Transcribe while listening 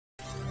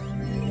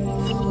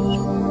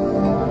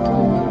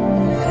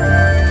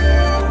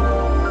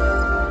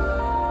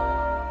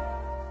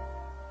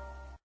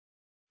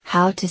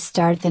How to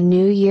start the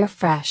new year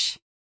fresh.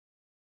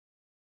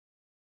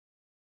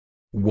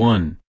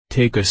 1.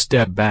 Take a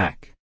step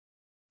back.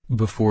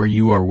 Before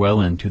you are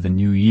well into the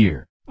new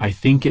year, I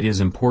think it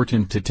is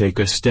important to take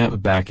a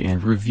step back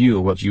and review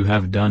what you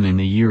have done in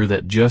the year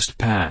that just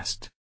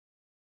passed.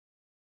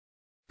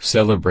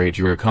 Celebrate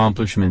your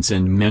accomplishments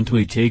and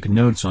mentally take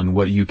notes on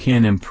what you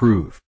can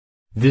improve.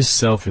 This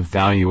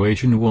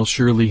self-evaluation will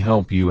surely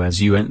help you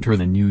as you enter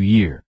the new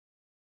year.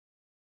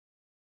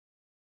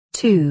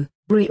 2.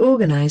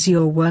 Reorganize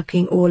your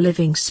working or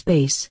living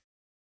space.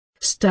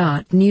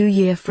 Start new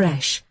year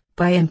fresh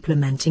by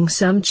implementing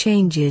some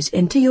changes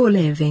into your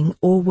living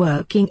or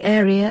working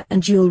area,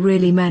 and you'll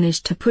really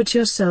manage to put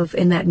yourself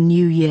in that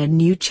new year,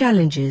 new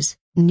challenges,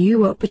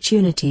 new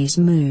opportunities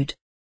mood.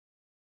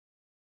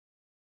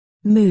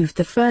 Move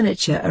the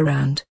furniture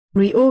around,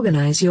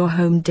 reorganize your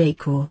home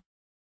decor.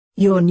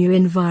 Your new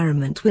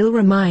environment will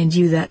remind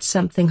you that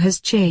something has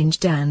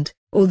changed, and,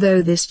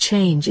 although this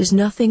change is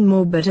nothing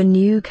more but a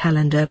new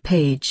calendar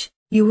page,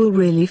 you will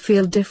really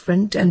feel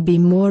different and be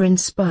more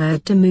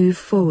inspired to move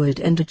forward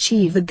and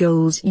achieve the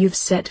goals you've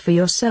set for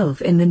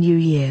yourself in the new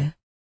year.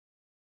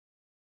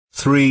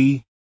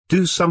 3.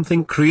 Do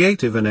something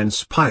creative and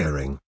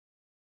inspiring.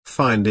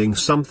 Finding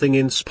something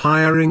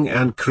inspiring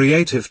and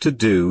creative to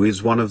do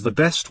is one of the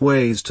best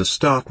ways to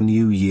start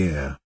New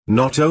Year,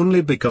 not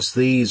only because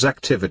these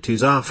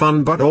activities are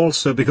fun but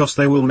also because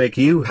they will make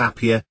you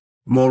happier,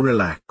 more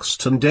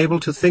relaxed and able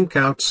to think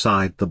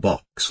outside the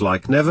box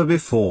like never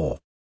before.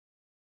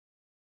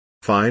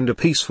 Find a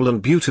peaceful and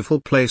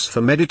beautiful place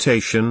for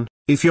meditation.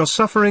 If you're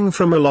suffering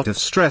from a lot of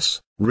stress,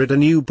 read a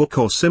new book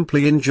or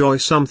simply enjoy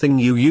something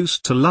you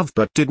used to love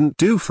but didn't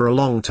do for a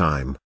long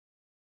time.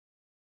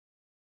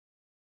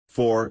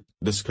 4.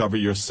 Discover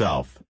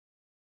yourself.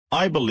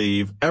 I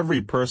believe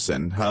every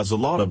person has a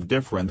lot of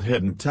different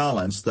hidden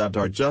talents that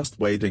are just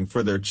waiting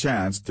for their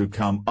chance to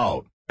come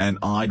out, and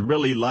I'd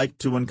really like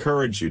to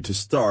encourage you to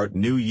start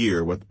New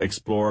Year with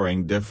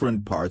exploring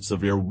different parts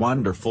of your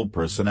wonderful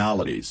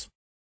personalities.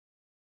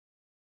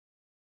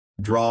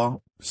 Draw,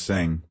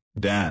 sing,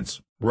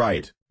 dance,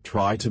 write,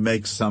 try to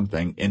make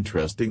something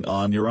interesting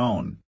on your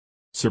own.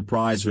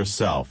 Surprise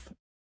yourself.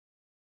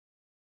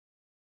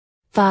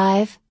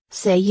 5.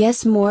 Say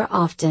yes more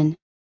often.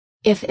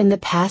 If in the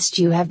past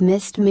you have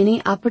missed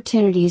many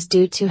opportunities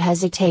due to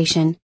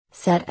hesitation,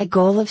 set a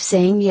goal of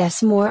saying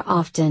yes more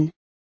often.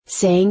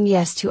 Saying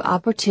yes to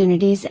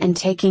opportunities and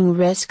taking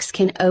risks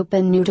can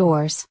open new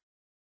doors.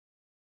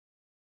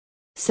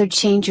 So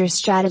change your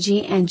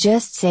strategy and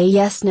just say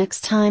yes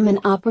next time an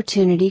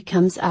opportunity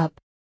comes up.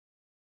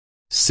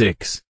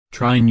 6.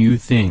 Try new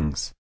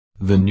things.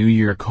 The new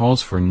year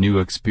calls for new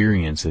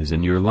experiences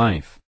in your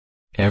life.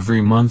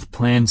 Every month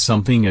plan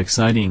something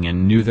exciting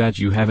and new that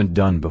you haven't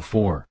done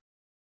before.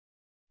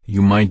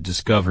 You might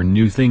discover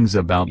new things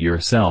about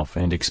yourself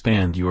and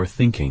expand your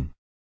thinking.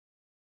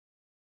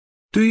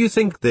 Do you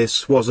think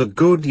this was a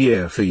good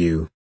year for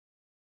you?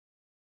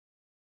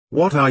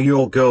 What are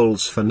your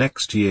goals for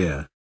next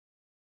year?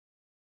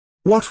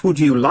 What would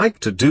you like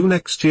to do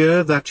next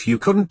year that you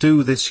couldn't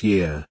do this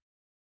year?